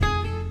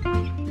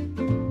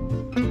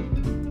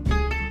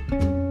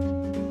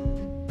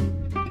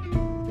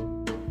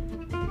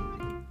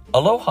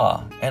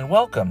Aloha and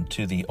welcome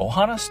to the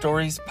Ohana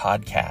Stories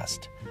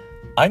podcast.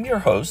 I'm your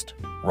host,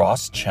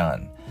 Ross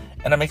Chun,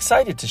 and I'm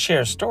excited to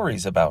share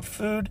stories about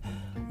food,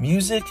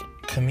 music,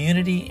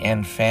 community,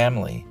 and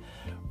family.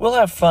 We'll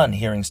have fun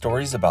hearing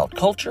stories about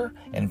culture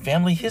and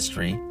family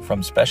history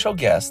from special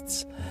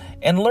guests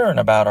and learn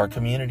about our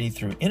community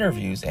through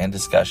interviews and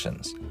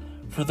discussions.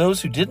 For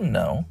those who didn't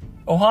know,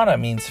 Ohana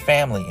means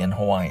family in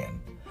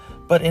Hawaiian.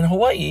 But in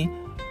Hawaii,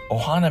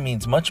 Ohana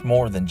means much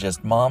more than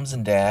just moms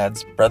and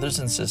dads, brothers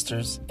and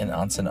sisters, and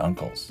aunts and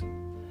uncles.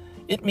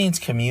 It means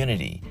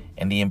community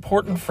and the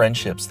important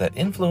friendships that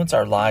influence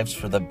our lives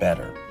for the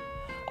better.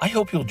 I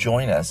hope you'll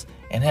join us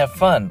and have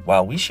fun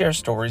while we share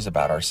stories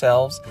about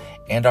ourselves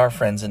and our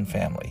friends and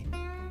family.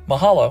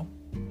 Mahalo!